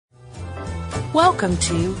Welcome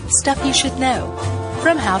to Stuff You Should Know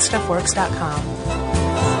from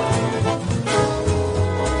HowStuffWorks.com.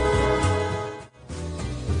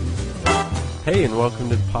 Hey, and welcome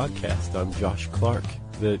to the podcast. I'm Josh Clark,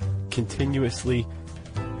 the continuously,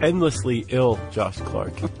 endlessly ill Josh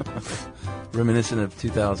Clark. Reminiscent of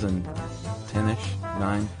 2010-ish,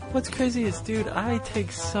 9. What's crazy is, dude, I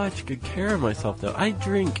take such good care of myself now. I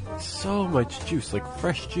drink so much juice, like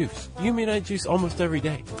fresh juice. You mean I juice almost every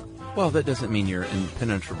day? Well, that doesn't mean you're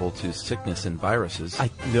impenetrable to sickness and viruses. I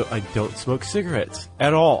don't smoke cigarettes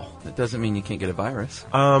at all. That doesn't mean you can't get a virus.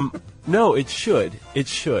 No, it should. It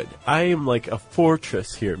should. I am like a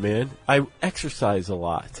fortress here, man. I exercise a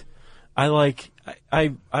lot. I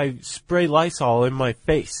spray Lysol in my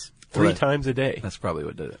face three times a day. That's probably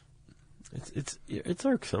what did it. It's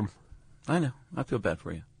irksome. I know. I feel bad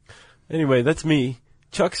for you. Anyway, that's me.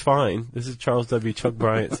 Chuck's fine. This is Charles W. Chuck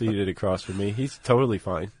Bryant seated across from me. He's totally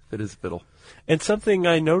fine. It is fiddle. And something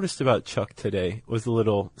I noticed about Chuck today was a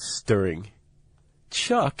little stirring.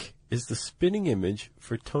 Chuck is the spinning image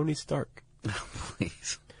for Tony Stark.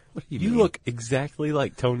 Please. What do you You mean? look exactly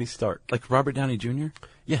like Tony Stark. Like Robert Downey Jr.?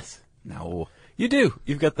 Yes. No. You do.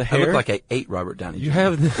 You've got the I hair. look like I ate Robert Downey Jr. You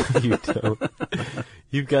have the, you don't.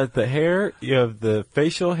 You've got the hair, you have the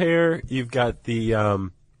facial hair, you've got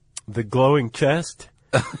the glowing chest.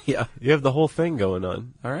 Yeah. You have the whole thing going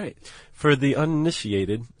on. All right. For the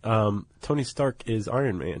uninitiated, Tony Stark is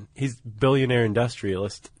Iron Man. He's billionaire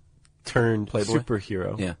industrialist turned Playboy?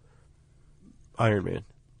 superhero. Yeah. Iron Man.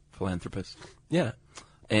 Philanthropist. Yeah.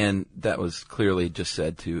 And that was clearly just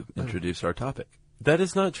said to introduce our topic. That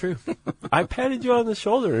is not true. I patted you on the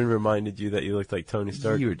shoulder and reminded you that you looked like Tony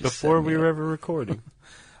Stark You were just before setting me we were up. ever recording.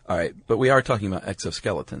 All right. But we are talking about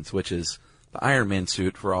exoskeletons, which is the Iron Man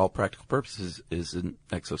suit, for all practical purposes, is an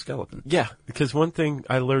exoskeleton. Yeah, because one thing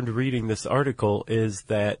I learned reading this article is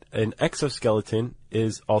that an exoskeleton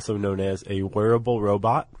is also known as a wearable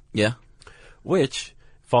robot, Yeah. which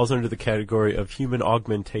falls under the category of human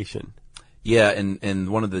augmentation. Yeah, and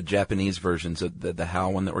one of the Japanese versions of the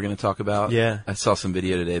HAL one that we're going to talk about. Yeah. I saw some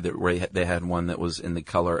video today where they had one that was in the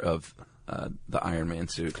color of the Iron Man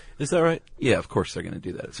suit. Is that right? Yeah, of course they're going to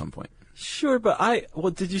do that at some point. Sure, but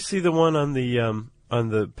did you see the one on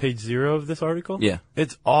the page 0 of this article? Yeah.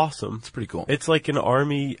 It's awesome. It's pretty cool. It's like an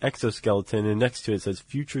army exoskeleton, and next to it says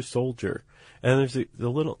 "Future Soldier," and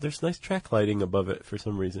there's nice track lighting above it for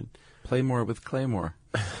some reason. Play more with Claymore.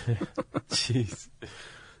 Jeez,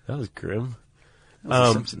 that was grim. That was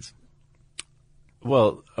The Simpsons.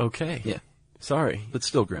 Well, okay. Yeah, Sorry. but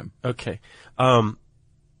still grim. Okay.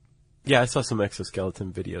 Yeah, I saw some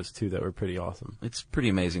exoskeleton videos too that were pretty awesome. It's pretty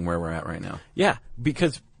amazing where we're at right now. Yeah,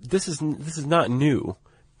 because this is not new,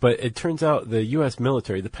 but it turns out the U.S.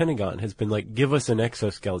 military, the Pentagon, has been like, give us an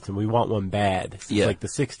exoskeleton. We want one bad. Since Yeah. like the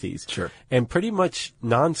 60s. Sure. And pretty much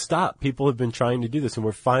nonstop, people have been trying to do this, and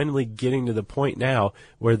we're finally getting to the point now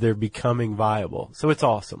where they're becoming viable. So it's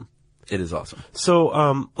awesome. It is awesome.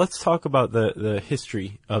 So let's talk about the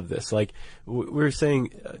history of this. Like we're saying,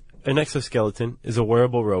 an exoskeleton is a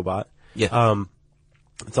wearable robot. Yeah.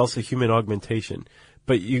 It's also human augmentation,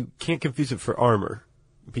 but you can't confuse it for armor,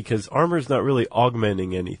 because armor is not really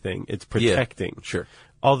augmenting anything; it's protecting. Yeah, sure.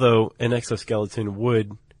 Although an exoskeleton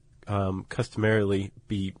would customarily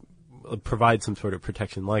provide some sort of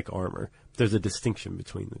protection like armor. There's a distinction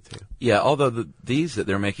between the two. Yeah, although these that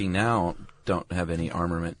they're making now don't have any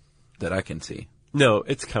armament that I can see. No,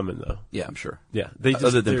 it's coming though. Yeah, I'm sure. Yeah,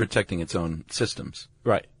 Other than protecting its own systems.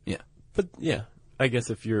 right. Yeah. But yeah, I guess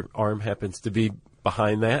if your arm happens to be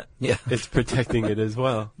behind that, Yeah. it's protecting it as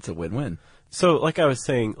well. It's a win-win. So, like I was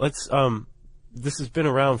saying, this has been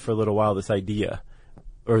around for a little while, this idea,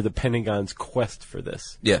 or the Pentagon's quest for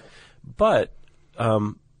this. Yeah. But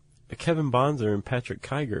Kevin Bonser and Patrick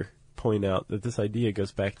Kiger point out that this idea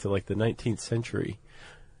goes back to like the 19th century.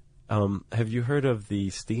 Have you heard of the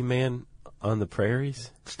Steam Man on the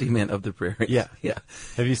prairies? Steam Man of the Prairie. Yeah. Yeah.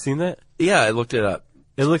 Have you seen that? Yeah, I looked it up.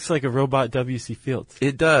 It looks like a robot W.C. Fields.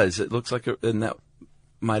 It does. It looks like and that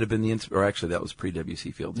might have been or actually that was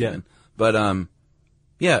pre-W.C. Fields. Yeah. Even. But,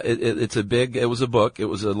 yeah, it was a book. It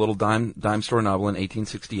was a little dime store novel in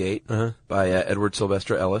 1868 by Edward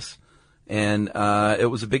Sylvester Ellis. And, it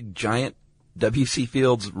was a big giant W.C.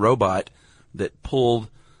 Fields robot that pulled,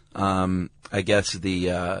 I guess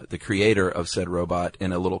the creator of said robot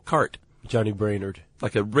in a little cart. Johnny Brainerd.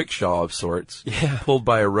 Like a rickshaw of sorts. Yeah. Pulled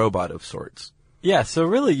by a robot of sorts. Yeah, so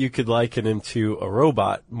really you could liken him to a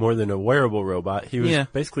robot more than a wearable robot. He was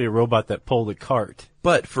basically a robot that pulled a cart.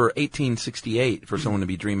 But for 1868, for someone to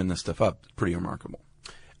be dreaming this stuff up, pretty remarkable.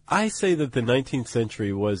 I say that the 19th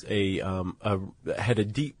century was had a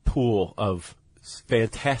deep pool of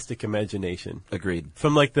fantastic imagination. Agreed.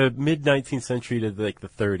 From like the mid 19th century to like the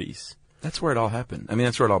 30s. That's where it all happened. I mean,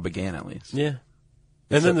 that's where it all began, at least. Yeah.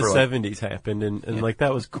 And then the Except 70s happened, and like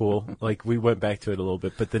that was cool. Like we went back to it a little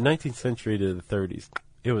bit, but the 19th century to the 30s,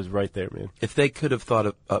 it was right there, man. If they could have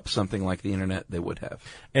thought up something like the internet, they would have.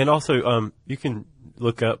 And also, you can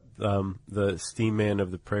look up the Steam Man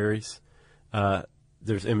of the Prairies.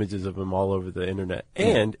 There's images of him all over the internet.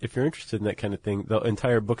 And if you're interested in that kind of thing, the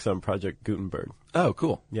entire book's on Project Gutenberg. Oh,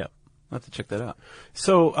 cool. Yeah. I'll have to check that out.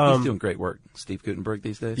 So He's doing great work, Steve Gutenberg,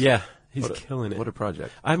 these days. Yeah, he's killing it. What a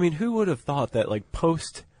project. I mean, who would have thought that, like,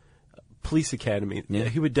 post Police Academy,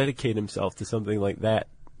 he would dedicate himself to something like that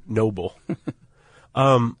noble?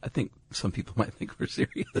 I think some people might think we're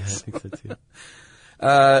serious. Yeah, I think so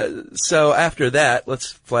too. So after that,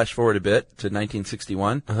 let's flash forward a bit to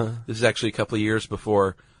 1961. This is actually a couple of years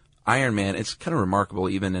before Iron Man. It's kind of remarkable,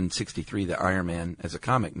 even in '63, that Iron Man as a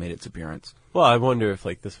comic made its appearance. Well, I wonder if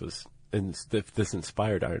like this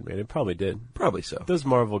inspired Iron Man. It probably did. Probably so. Those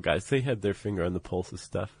Marvel guys, they had their finger on the pulse of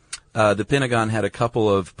stuff. The Pentagon had a couple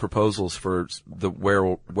of proposals for the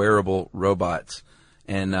wearable robots,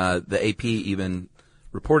 and the AP even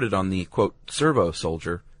reported on the, quote, servo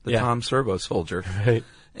soldier, the Tom Servo soldier. Right.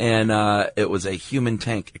 And it was a human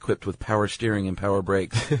tank equipped with power steering and power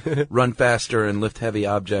brakes, run faster and lift heavy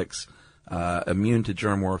objects, immune to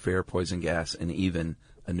germ warfare, poison gas, and even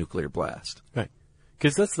a nuclear blast. Right.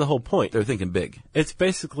 Because that's the whole point. They're thinking big. It's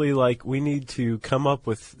basically like we need to come up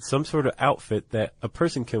with some sort of outfit that a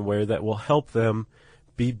person can wear that will help them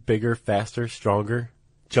be bigger, faster, stronger,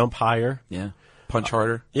 jump higher. Yeah. Punch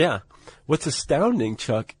harder. Yeah. What's astounding,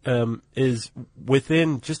 Chuck, is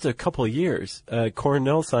within just a couple of years, a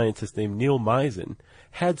Cornell scientist named Neil Misen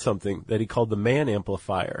had something that he called the man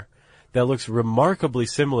amplifier that looks remarkably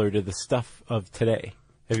similar to the stuff of today.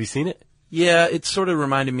 Have you seen it? Yeah, it sort of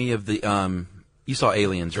reminded me of the, you saw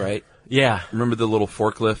Aliens, right? Yeah. Remember the little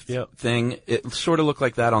forklift thing? It sort of looked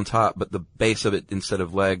like that on top, but the base of it, instead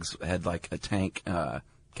of legs, had like a tank,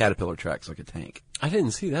 caterpillar tracks like a tank. I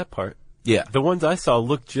didn't see that part. Yeah. The ones I saw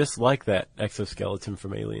looked just like that exoskeleton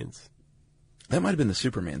from Aliens. That might have been the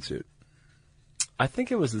Superman suit. I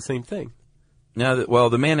think it was the same thing. No,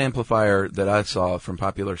 well, the man amplifier that I saw from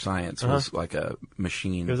Popular Science was like a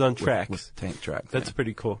machine. It was on tracks. With tank tracks. That's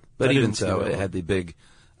pretty cool. But even so, it had the big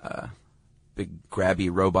grabby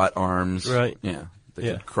robot arms. Right. Yeah. That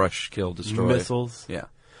could crush, kill, destroy. Missiles. Yeah.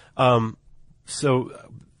 So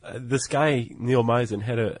this guy Neil Misen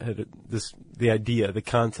had the idea, the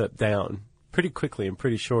concept down pretty quickly in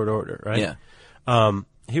pretty short order, right? Yeah.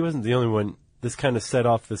 He wasn't the only one. This kind of set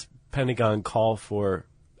off this Pentagon call for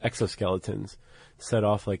exoskeletons, set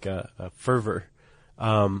off like a fervor.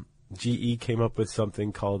 GE came up with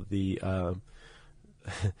something called the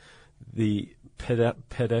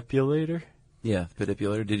pedipulator. Yeah,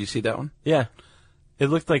 pedipulator. Did you see that one? Yeah. It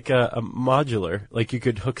looked like a modular, like you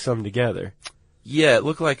could hook some together. Yeah, it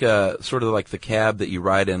looked like sort of like the cab that you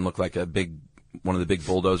ride in looked like one of the big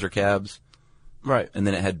bulldozer cabs. Right. And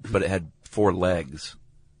then it had 4 legs.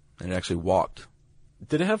 And it actually walked.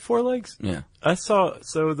 Did it have 4 legs? Yeah.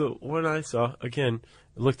 The one I saw, again,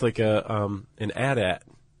 it looked like an AT-AT,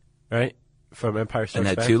 right? From Empire Strikes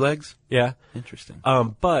Back. And had 2 legs? Yeah. Interesting.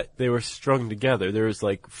 But they were strung together. There was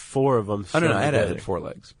like 4 of them strung together. AT-AT had 4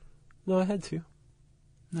 legs. No, I had 2.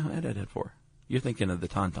 No, AT-AT had 4. You're thinking of the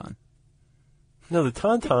Tauntaun. No, the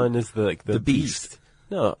Tauntaun is the beast.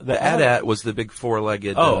 No, the AT-AT was the big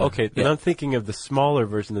 4-legged. Oh, okay. Then I'm thinking of the smaller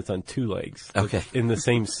version that's on 2 legs. Okay. In the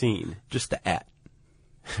same scene. Just the AT.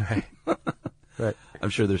 Right. Right. I'm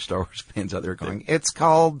sure there's Star Wars fans out there going, it's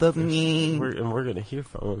called the meme. And we're going to hear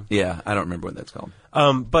from them. Yeah, I don't remember what that's called.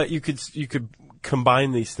 But you could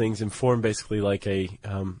combine these things and form basically like a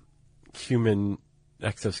human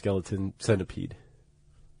exoskeleton centipede.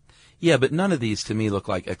 Yeah, but none of these to me look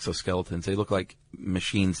like exoskeletons. They look like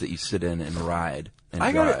machines that you sit in and ride and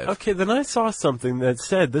drive. Okay, then I saw something that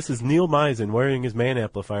said this is Neil Misen wearing his man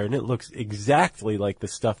amplifier, and it looks exactly like the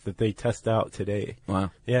stuff that they test out today. Wow.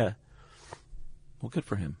 Yeah. Well, good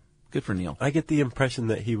for him. Good for Neil. I get the impression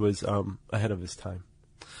that he was ahead of his time.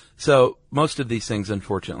 So most of these things,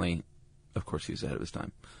 unfortunately, of course he was ahead of his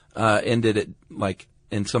time, ended at like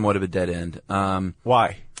in somewhat of a dead end.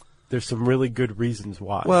 Why? There's some really good reasons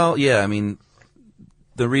why. Well, yeah, I mean,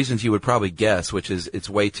 the reasons you would probably guess, which is it's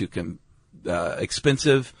way too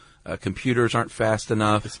expensive. Computers aren't fast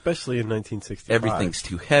enough. Especially in 1965. Everything's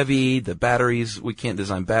too heavy. The batteries, we can't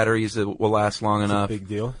design batteries that will last long enough. It's a big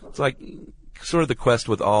deal. It's like sort of the quest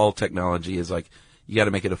with all technology is like you got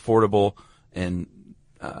to make it affordable and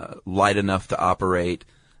light enough to operate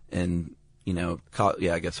and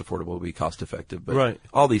I guess affordable would be cost effective, but Right.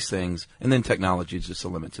 all these things, and then technology is just the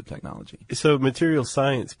limits of technology. So material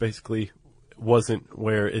science basically wasn't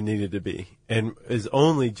where it needed to be and is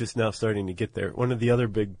only just now starting to get there. One of the other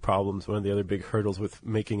big problems, one of the other big hurdles with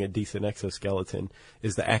making a decent exoskeleton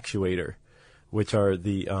is the actuator, which are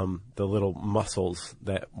the little muscles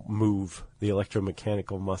that move, the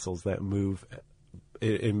electromechanical muscles that move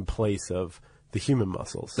in place of the human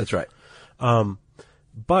muscles. That's right.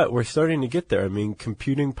 But we're starting to get there. I mean,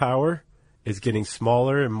 computing power is getting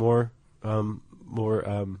smaller and more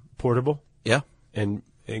portable. Yeah. And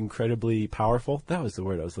incredibly powerful. That was the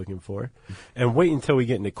word I was looking for. And wait until we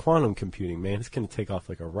get into quantum computing, man. It's going to take off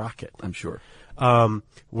like a rocket. I'm sure.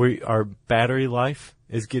 Our battery life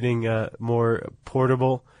is getting more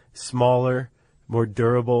portable, smaller, more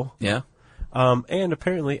durable. Yeah. And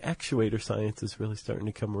apparently actuator science is really starting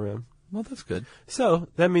to come around. Well, that's good. So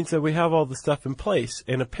that means that we have all the stuff in place.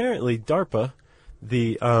 And apparently DARPA,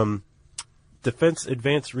 the Defense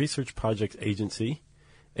Advanced Research Projects Agency,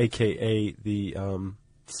 a.k.a. the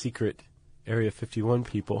secret Area 51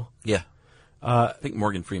 people. Yeah. I think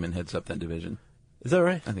Morgan Freeman heads up that division. Is that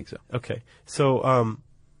right? I think so. Okay. So,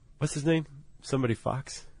 what's his name? Somebody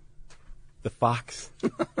Fox? The Fox?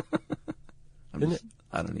 I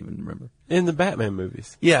don't even remember. In the Batman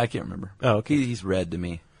movies. Yeah, I can't remember. Oh, okay. He's red to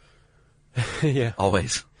me. Yeah.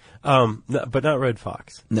 Always. No, but not Red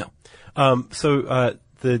Fox. No.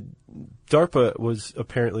 The DARPA was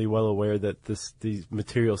apparently well aware that these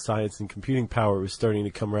material science and computing power was starting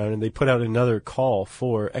to come around, and they put out another call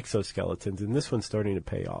for exoskeletons, and this one's starting to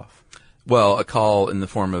pay off. Well, a call in the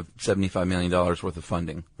form of $75 million worth of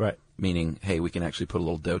funding. Right. Meaning, hey, we can actually put a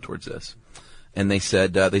little dough towards this. And they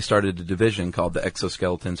said they started a division called the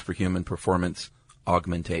Exoskeletons for Human Performance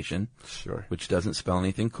Augmentation. Sure. Which doesn't spell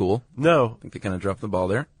anything cool. No. I think they kind of dropped the ball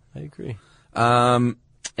there. I agree.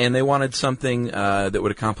 And they wanted something that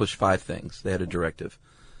would accomplish 5 things. They had a directive.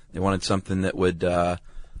 They wanted something that would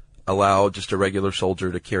allow just a regular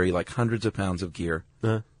soldier to carry like hundreds of pounds of gear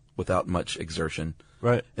without much exertion.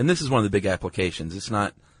 Right. And this is one of the big applications. It's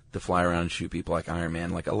not to fly around and shoot people like Iron Man.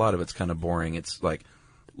 Like, a lot of it's kind of boring. It's like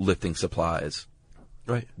lifting supplies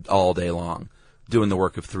right all day long, doing the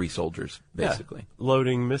work of 3 soldiers, basically. Yeah.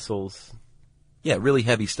 Loading missiles. Yeah, really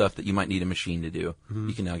heavy stuff that you might need a machine to do. Mm-hmm.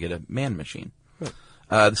 You can now get a man machine. Right.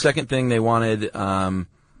 The second thing, they wanted to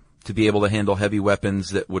be able to handle heavy weapons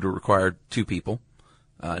that would require 2 people.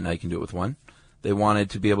 Now you can do it with 1. They wanted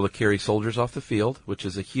to be able to carry soldiers off the field, which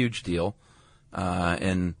is a huge deal.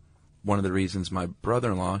 And one of the reasons my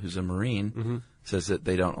brother-in-law, who's a Marine, says that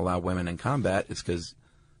they don't allow women in combat is because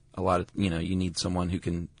a lot of, you need someone who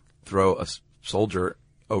can throw a soldier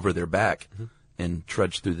over their back and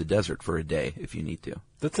trudge through the desert for a day if you need to.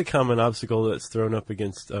 That's a common obstacle that's thrown up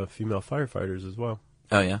against female firefighters as well.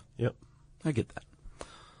 Oh, yeah? Yep. I get that.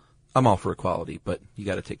 I'm all for equality, but you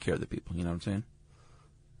got to take care of the people, you know what I'm saying?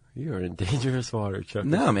 You are in dangerous water, Chuck.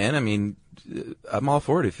 No, man, I mean, I'm all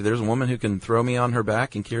for it. If there's a woman who can throw me on her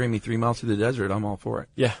back and carry me 3 miles through the desert, I'm all for it.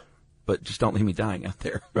 Yeah. But just don't leave me dying out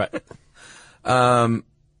there. Right.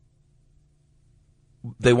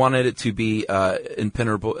 They wanted it to be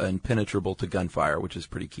impenetrable to gunfire, which is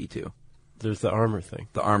pretty key, too. There's the armor thing.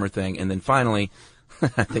 The armor thing. And then finally,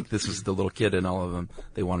 I think this was the little kid in all of them,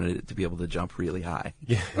 they wanted it to be able to jump really high.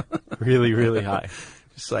 Yeah, really, really high.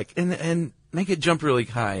 Just like, and make it jump really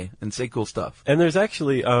high and say cool stuff. And there's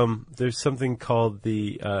actually, there's something called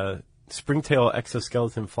the Springtail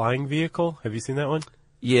Exoskeleton Flying Vehicle. Have you seen that one?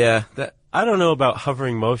 Yeah. I don't know about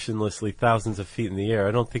hovering motionlessly thousands of feet in the air.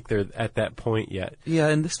 I don't think they're at that point yet. Yeah,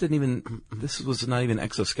 and this was not even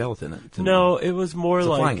exoskeleton. No, it was more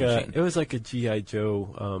like it was like a G.I.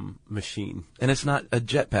 Joe machine. And it's not a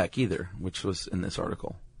jetpack either, which was in this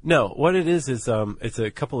article. No, what it is it's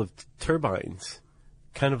a couple of turbines,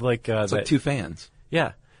 kind of like it's like 2 fans.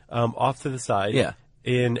 Yeah, off to the side. Yeah,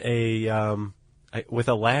 in with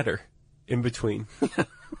a ladder in between.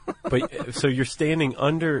 But so you're standing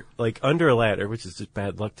under a ladder, which is just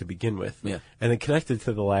bad luck to begin with. Yeah. And then connected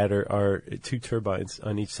to the ladder are 2 turbines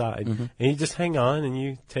on each side, and you just hang on and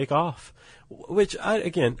you take off. Which I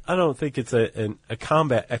don't think it's a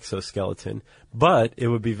combat exoskeleton, but it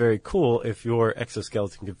would be very cool if your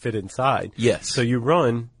exoskeleton could fit inside. Yes. So you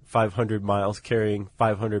run 500 miles carrying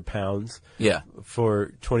 500 pounds. Yeah.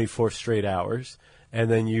 For 24 straight hours, and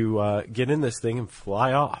then you get in this thing and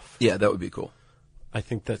fly off. Yeah, that would be cool. I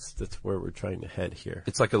think that's where we're trying to head here.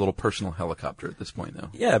 It's like a little personal helicopter at this point, though.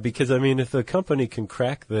 Yeah, because, I mean, if the company can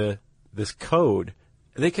crack this code,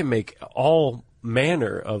 they can make all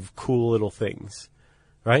manner of cool little things,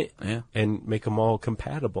 right? Yeah. And make them all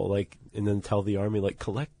compatible, and then tell the Army,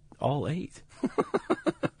 collect all 8.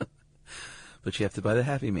 But you have to buy the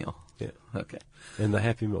Happy Meal. Yeah. Okay. And the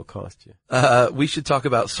Happy Meal cost you. We should talk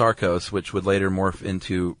about Sarcos, which would later morph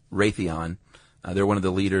into Raytheon. They're one of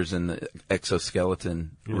the leaders in the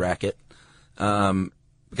exoskeleton racket. A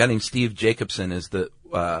guy named Steve Jacobson was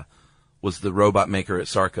the robot maker at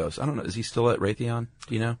Sarcos. I don't know. Is he still at Raytheon?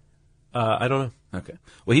 Do you know? I don't know. Okay.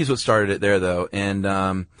 Well, he's what started it there, though.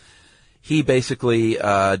 And he basically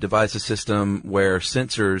devised a system where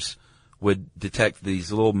sensors would detect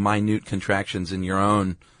these little minute contractions in your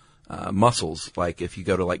own muscles. Like if you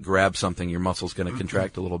go to like grab something, your muscle's going to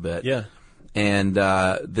contract a little bit. Yeah. And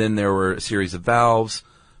then there were a series of valves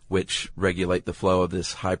which regulate the flow of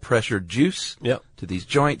this high-pressure juice to these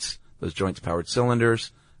joints. Those joints powered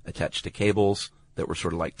cylinders attached to cables that were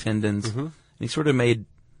sort of like tendons. And he sort of made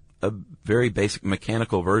a very basic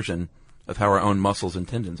mechanical version of how our own muscles and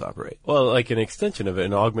tendons operate. Well, like an extension of it,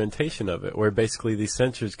 an augmentation of it, where basically these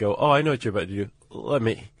sensors go, oh, I know what you're about to do. Let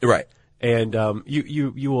me. Right. And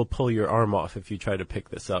you will pull your arm off if you try to pick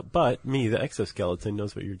this up. But me, the exoskeleton,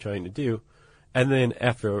 knows what you're trying to do. And then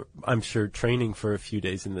after, I'm sure, training for a few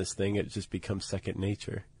days in this thing, it just becomes second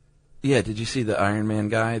nature. Yeah, did you see the Iron Man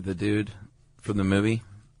guy, the dude from the movie?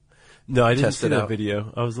 No, I didn't see that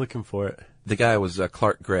video. I was looking for it. The guy was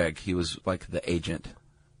Clark Gregg. He was like the agent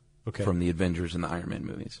Okay. from the Avengers and the Iron Man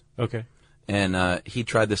movies. Okay. And he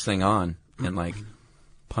tried this thing on and like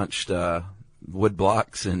punched wood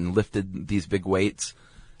blocks and lifted these big weights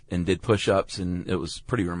and did push-ups, and it was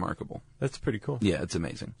pretty remarkable. That's pretty cool. Yeah, it's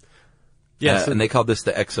amazing. Yeah, and they called this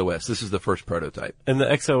the XOS. This is the first prototype. And the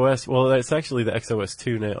XOS, well, that's actually the XOS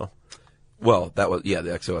 2 now. Well, the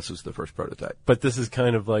XOS was the first prototype. But this is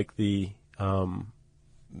kind of like the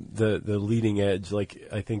leading edge. Like,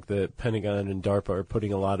 I think the Pentagon and DARPA are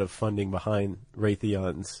putting a lot of funding behind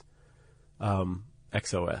Raytheon's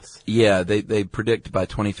XOS. Yeah, they predict by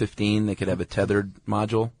 2015 they could have a tethered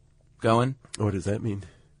module going. What does that mean?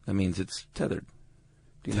 That means it's tethered.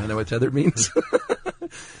 Do you not know what tethered means?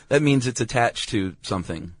 That means it's attached to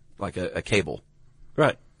something, like a cable.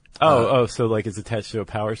 Right. So like it's attached to a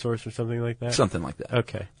power source or something like that? Something like that.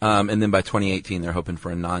 Okay. And then by 2018, they're hoping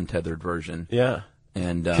for a non-tethered version. Yeah.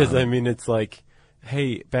 And because, I mean, it's like,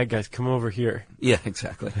 hey, bad guys, come over here. Yeah,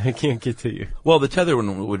 exactly. I can't get to you. Well, the tethered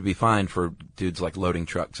one would be fine for dudes like loading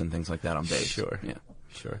trucks and things like that on base. Sure. Yeah.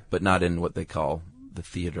 Sure. But not in what they call the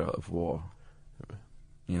theater of war.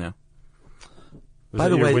 You know? By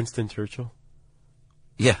the way, Winston Churchill?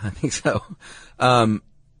 Yeah, I think so. I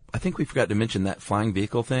think we forgot to mention that flying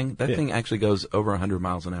vehicle thing. That thing actually goes over 100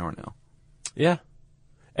 miles an hour now. Yeah.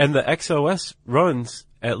 And the XOS runs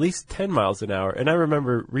at least 10 miles an hour. And I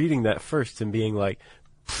remember reading that first and being like,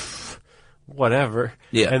 whatever.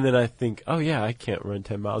 Yeah. And then I think, oh yeah, I can't run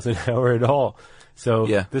 10 miles an hour at all. So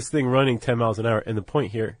this thing running 10 miles an hour, and the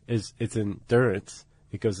point here is its endurance.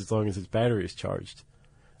 It goes as long as its battery is charged.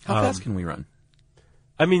 How fast can we run?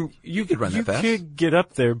 I mean, you could run that fast. You could get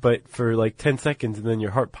up there, but for like 10 seconds and then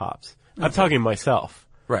your heart pops. Okay. I'm talking myself.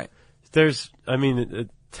 Right.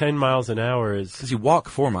 10 miles an hour is... Because you walk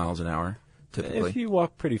 4 miles an hour, typically. If you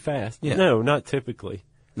walk pretty fast. Yeah. No, not typically.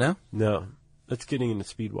 No? No. That's getting into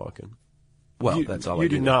speed walking. Well, that's all I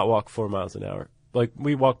do. You do not walk 4 miles an hour. Like,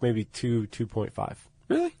 we walk maybe 2.5.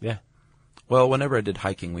 Really? Yeah. Well, whenever I did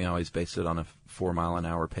hiking, we always based it on a 4 mile an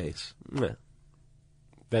hour pace. Yeah.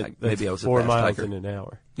 Maybe I was 4 a fast miles hiker. in an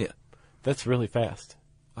hour. Yeah. That's really fast.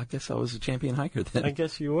 I guess I was a champion hiker then. I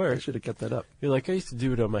guess you were. I should have kept that up. You're like, I used to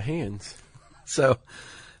do it on my hands. So,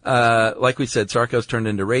 like we said, Sarcos turned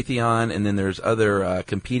into Raytheon, and then there's other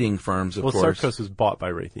competing firms, of course. Well, Sarcos was bought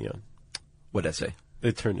by Raytheon. What did I say?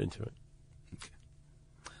 It turned into it. Okay.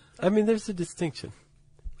 I mean, there's a distinction.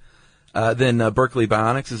 Then Berkeley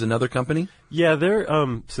Bionics is another company? Yeah, they're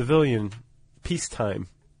civilian peacetime.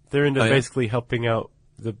 They're into basically helping out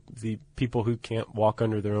the people who can't walk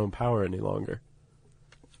under their own power any longer.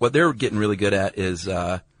 What they're getting really good at is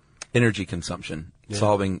energy consumption,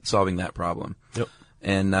 solving that problem. Yep.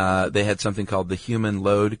 And they had something called the Human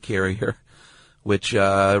Load Carrier, which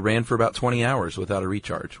ran for about 20 hours without a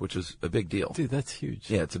recharge, which is a big deal. Dude, that's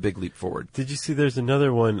huge. Yeah, it's a big leap forward. Did you see there's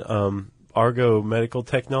another one, Argo Medical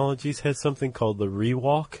Technologies has something called the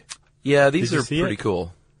Rewalk? Yeah, these are pretty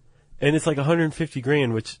cool. And it's like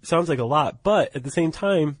 $150,000, which sounds like a lot, but at the same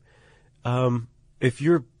time, if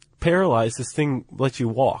you're paralyzed, this thing lets you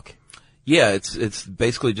walk. Yeah, it's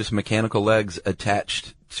basically just mechanical legs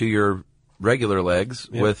attached to your regular legs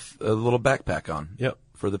with a little backpack on. Yep.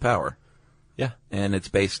 For the power. Yeah. And it's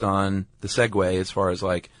based on the Segway as far as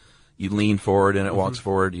like you lean forward and it walks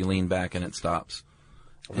forward, you lean back and it stops.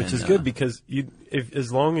 Which is good because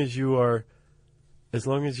as long as you're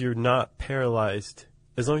not paralyzed,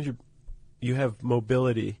 as long as you have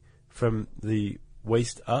mobility, from the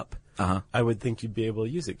waist up, Uh-huh. I would think you'd be able to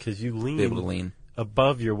use it because you Be able to lean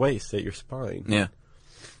above your waist at your spine. Yeah.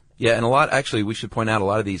 Yeah, and actually, we should point out a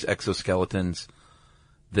lot of these exoskeletons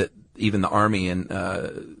that even the Army and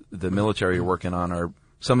the military are working on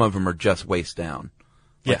some of them are just waist down.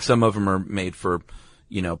 Like Yeah. some of them are made for,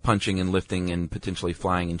 punching and lifting and potentially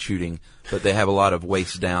flying and shooting, but they have a lot of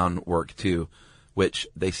waist down work too, which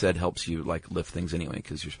they said helps you like lift things anyway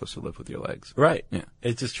because you're supposed to lift with your legs. Right. Yeah.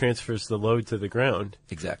 It just transfers the load to the ground.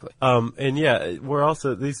 Exactly. And yeah,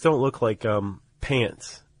 these don't look like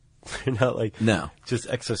pants. They're not like just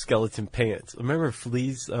exoskeleton pants. Remember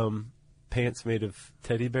Flea's pants made of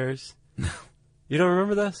teddy bears? No. You don't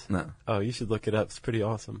remember this? No. Oh, you should look it up. It's pretty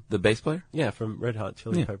awesome. The bass player? Yeah, from Red Hot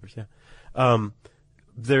Chili Peppers. Yeah.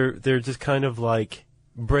 They're just kind of like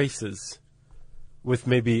braces with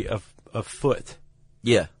maybe a foot.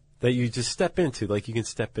 Yeah. That you just step into. Like you can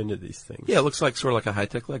step into these things. Yeah, it looks like sort of like a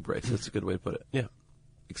high-tech leg brace. That's a good way to put it. Yeah.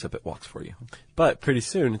 Except it walks for you. But pretty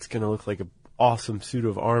soon it's going to look like an awesome suit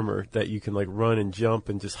of armor that you can like run and jump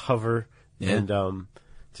and just hover and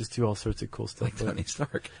just do all sorts of cool stuff. Like Tony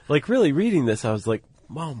Stark. Like really reading this, I was like,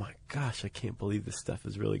 oh my gosh, I can't believe this stuff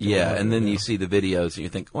is really going on. Yeah, and then right you now. see the videos and you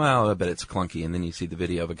think, well, I bet it's clunky. And then you see the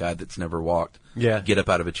video of a guy that's never walked get up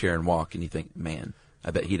out of a chair and walk, and you think, man,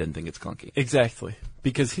 I bet he doesn't think it's clunky. Exactly.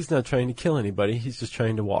 Because he's not trying to kill anybody. He's just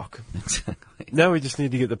trying to walk. Exactly. Now we just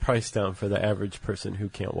need to get the price down for the average person who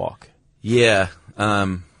can't walk. Yeah.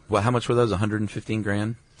 Well, how much were those? 115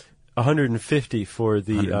 grand? 150 for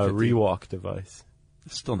the 150. Rewalk device.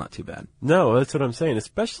 Still not too bad. No, that's what I'm saying,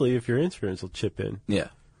 especially if your insurance will chip in. Yeah.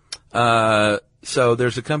 So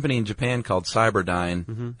there's a company in Japan called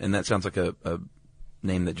Cyberdyne, and that sounds like a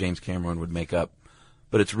name that James Cameron would make up,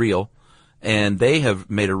 but it's real. And they have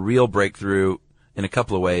made a real breakthrough in a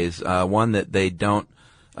couple of ways. One that they don't,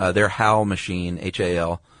 their HAL machine,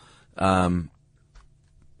 H-A-L,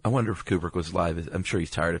 I wonder if Kubrick was live. I'm sure he's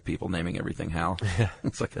tired of people naming everything Hal. Yeah.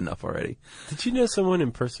 It's like enough already. Did you know someone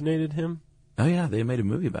impersonated him? Oh, yeah. They made a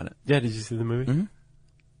movie about it. Yeah, did you see the movie? Mm-hmm.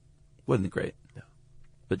 Wasn't it great? No.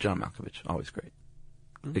 But John Malkovich, always great.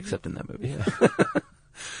 Mm-hmm. Except in that movie.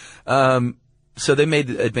 Yeah. So they made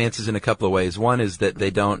advances in a couple of ways. One is that they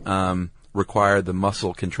don't require the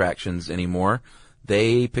muscle contractions anymore.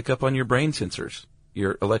 They pick up on your brain sensors.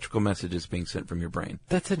 Your electrical messages being sent from your brain.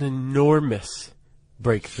 That's an enormous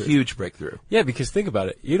breakthrough. Huge breakthrough. Yeah, because think about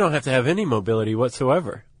it. You don't have to have any mobility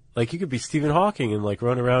whatsoever. Like, you could be Stephen Hawking and, like,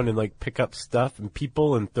 run around and, like, pick up stuff and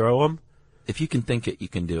people and throw them. If you can think it, you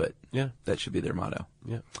can do it. Yeah. That should be their motto.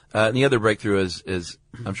 Yeah. And the other breakthrough is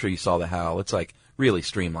I'm sure you saw the HAL. It's, like, really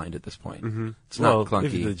streamlined at this point. Mm-hmm. It's not Well,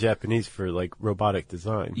 clunky. the Japanese for, like, robotic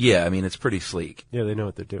design. Yeah, I mean, it's pretty sleek. Yeah, they know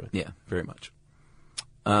what they're doing. Yeah, very much.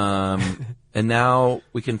 And now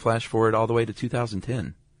we can flash forward all the way to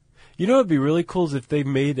 2010. You know what would be really cool is if they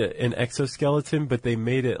made an exoskeleton, but they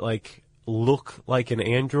made it, like, look like an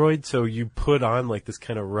android, so you put on, like, this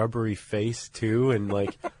kind of rubbery face, too, and,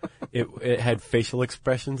 like, it had facial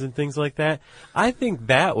expressions and things like that. I think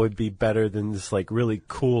that would be better than this, like, really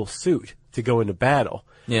cool suit to go into battle.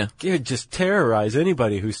 Yeah. It would just terrorize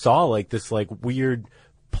anybody who saw, like, this, like, weird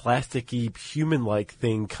plasticky human-like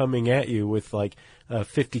thing coming at you with, like, a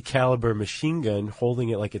 50 caliber machine gun holding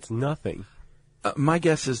it like it's nothing. My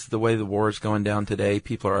guess is the way the war is going down today,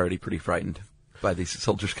 people are already pretty frightened by these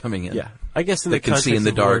soldiers coming in. Yeah. I guess in they the can see in the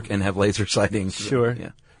context of war- dark and have laser sightings. Sure.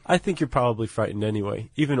 Yeah. I think you're probably frightened anyway.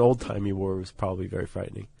 Even old-timey war was probably very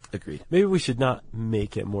frightening. Agreed. Maybe we should not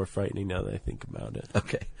make it more frightening now that I think about it.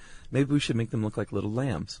 Okay. Maybe we should make them look like little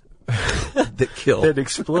lambs that kill. That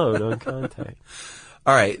explode on contact.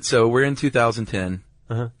 All right. So we're in 2010.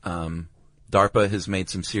 Uh-huh. DARPA has made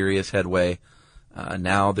some serious headway.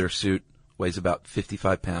 Now their suit weighs about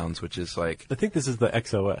 55 pounds, which is like... I think this is the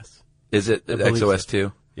XOS. Is it the believe XOS so.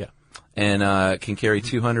 2? Yeah. And can carry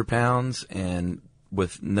 200 pounds, and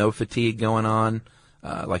with no fatigue going on,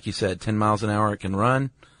 like you said, 10 miles an hour it can run,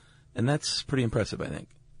 and that's pretty impressive, I think.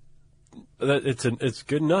 It's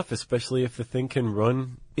good enough, especially if the thing can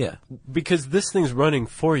run. Yeah. Because this thing's running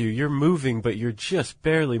for you. You're moving, but you're just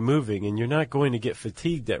barely moving, and you're not going to get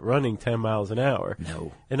fatigued at running 10 miles an hour.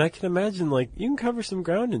 No. And I can imagine, like, you can cover some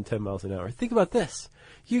ground in 10 miles an hour. Think about this.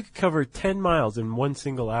 You could cover 10 miles in one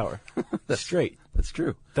single hour. That's straight. That's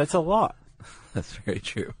true. That's a lot. That's very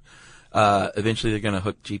true. Eventually they're going to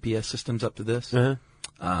hook GPS systems up to this.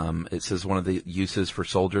 Uh-huh. It says one of the uses for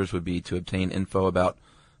soldiers would be to obtain info about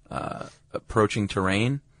approaching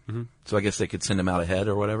terrain. Mm-hmm. So I guess they could send them out ahead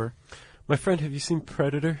or whatever. My friend, have you seen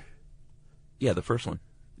Predator? Yeah, the first one.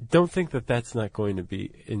 Don't think that that's not going to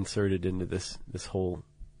be inserted into this whole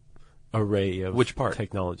array of Which part?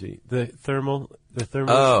 technology. The thermal The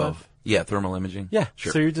thermal stuff? Yeah, thermal imaging. Yeah.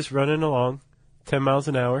 Sure. So you're just running along 10 miles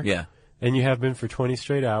an hour. Yeah. And you have been for 20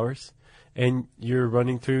 straight hours. And you're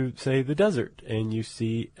running through, say, the desert. And you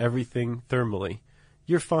see everything thermally.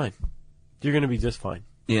 You're fine. You're going to be just fine.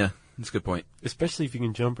 Yeah, that's a good point. Especially if you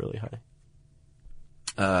can jump really high.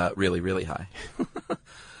 Really, really high.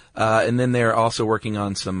 And then they're also working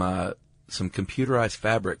on some computerized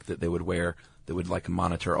fabric that they would wear that would like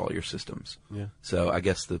monitor all your systems. Yeah. So I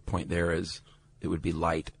guess the point there is it would be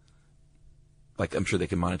light. Like I'm sure they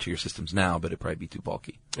can monitor your systems now, but it'd probably be too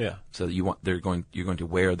bulky. Yeah. So you're going to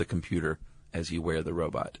wear the computer as you wear the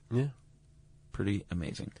robot. Yeah. Pretty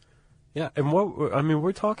amazing. Yeah, and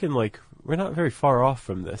we're talking like we're not very far off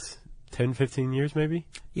from this. 10, 15 years maybe?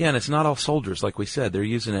 Yeah, and it's not all soldiers, like we said. They're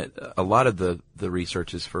using it. A lot of the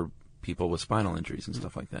research is for people with spinal injuries and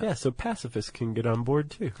stuff like that. Yeah, so pacifists can get on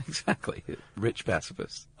board too. Exactly. Rich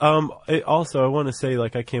pacifists. Also, I want to say,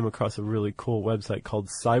 like, I came across a really cool website called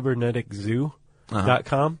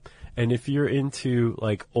cyberneticzoo.com. And if you're into,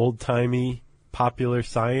 like, old-timey popular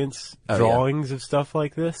science drawings of stuff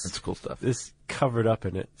like this, that's cool stuff. It's covered up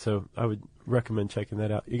in it. So I would recommend checking that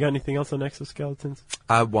out. You got anything else on exoskeletons?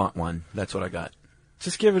 I want one. That's what I got.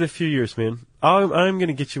 Just give it a few years, man. I'm going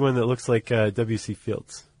to get you one that looks like W.C.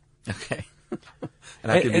 Fields. Okay.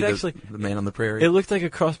 And I could be the man on the prairie. It looked like a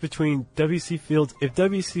cross between W.C. Fields. If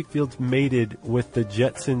W.C. Fields mated with the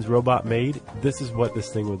Jetsons robot maid, this is what this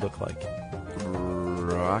thing would look like.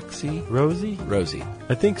 Roxy? Rosie? Rosie.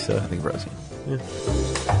 I think so. I think Rosie. Yeah.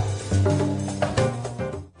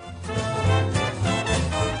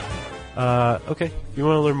 Okay, if you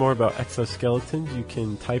want to learn more about exoskeletons, you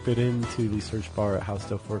can type it into the search bar at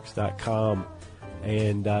howstuffworks.com,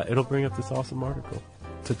 and it'll bring up this awesome article.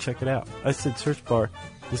 So check it out. I said search bar,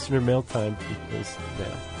 listener mail time equals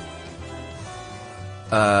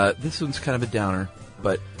mail. This one's kind of a downer,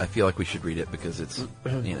 but I feel like we should read it because it's,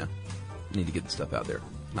 need to get the stuff out there.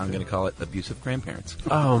 I'm going to call it abusive grandparents.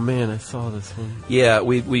 Oh, man, I saw this one. Yeah,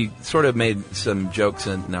 we sort of made some jokes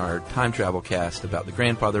in our time travel cast about the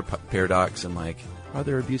grandfather paradox and, like, are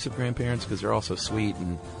there abusive grandparents? Because they're all so sweet,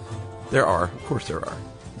 and there are. Of course there are.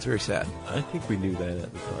 It's very sad. I think we knew that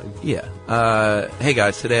at the time. Yeah. Hey,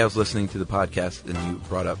 guys, today I was listening to the podcast, and you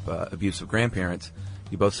brought up abusive grandparents.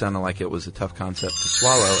 You both sounded like it was a tough concept to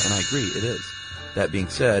swallow, and I agree, it is. That being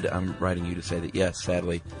said, I'm writing you to say that, yes,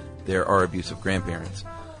 sadly, there are abusive grandparents.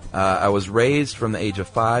 I was raised from the age of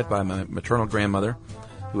 5 by my maternal grandmother,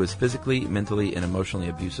 who was physically, mentally, and emotionally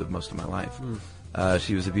abusive most of my life.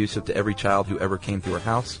 She was abusive to every child who ever came through her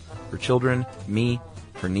house, her children, me,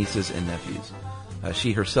 her nieces, and nephews.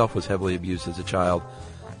 She herself was heavily abused as a child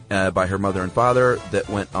by her mother and father that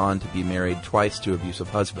went on to be married twice to abusive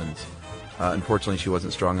husbands. Unfortunately, she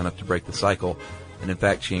wasn't strong enough to break the cycle, and in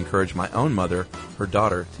fact, she encouraged my own mother, her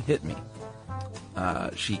daughter, to hit me.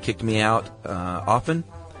 She kicked me out often,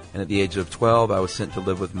 and at the age of 12, I was sent to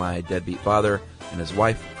live with my deadbeat father and his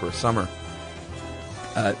wife for a summer.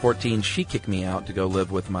 At 14, she kicked me out to go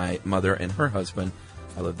live with my mother and her husband.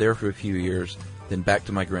 I lived there for a few years, then back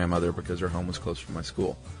to my grandmother because her home was close from my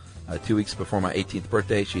school. 2 weeks before my 18th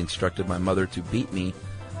birthday, she instructed my mother to beat me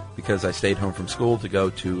because I stayed home from school to go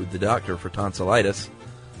to the doctor for tonsillitis.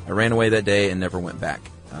 I ran away that day and never went back.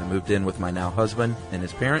 I moved in with my now husband and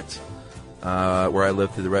his parents, where I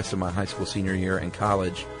lived through the rest of my high school senior year and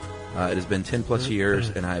college. It has been 10 plus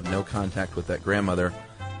years, and I have no contact with that grandmother.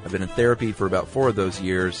 I've been in therapy for about 4 of those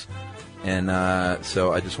years, and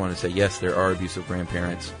so I just want to say, yes, there are abusive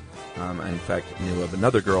grandparents. I, in fact, knew of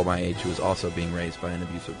another girl my age who was also being raised by an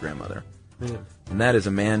abusive grandmother. Yeah. And that is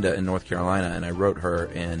Amanda in North Carolina, and I wrote her,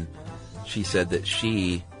 and she said that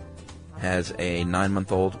she has a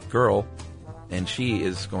 9-month-old girl, and she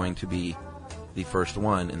is going to be the first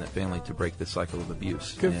one in the family to break this cycle of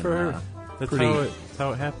abuse. Good for her. That's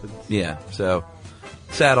how it happens. Yeah, so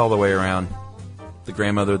sad all the way around. The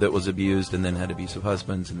grandmother that was abused and then had abusive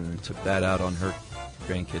husbands and then took that out on her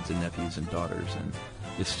grandkids and nephews and daughters, and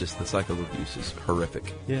it's just the cycle of abuse is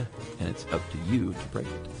horrific. Yeah. And it's up to you to break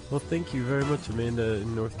it. Well, thank you very much, Amanda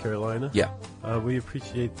in North Carolina. Yeah. We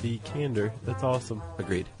appreciate the candor. That's awesome.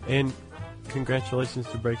 Agreed. And congratulations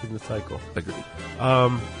to breaking the cycle. Agreed.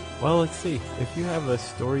 Well, let's see. If you have a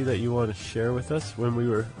story that you want to share with us when we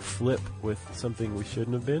were flip with something we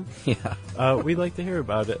shouldn't have been, we'd like to hear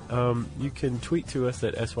about it. You can tweet to us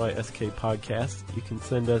at SYSK Podcast. You can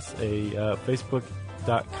send us a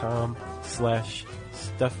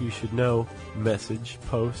Facebook.com/StuffYouShouldKnow message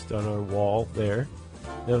post on our wall there.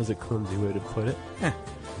 That was a clumsy way to put it.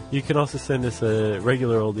 You can also send us a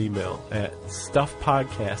regular old email at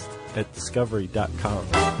stuffpodcast@discovery.com.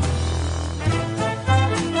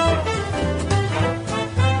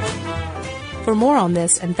 For more on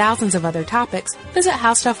this and thousands of other topics, visit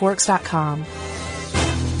HowStuffWorks.com.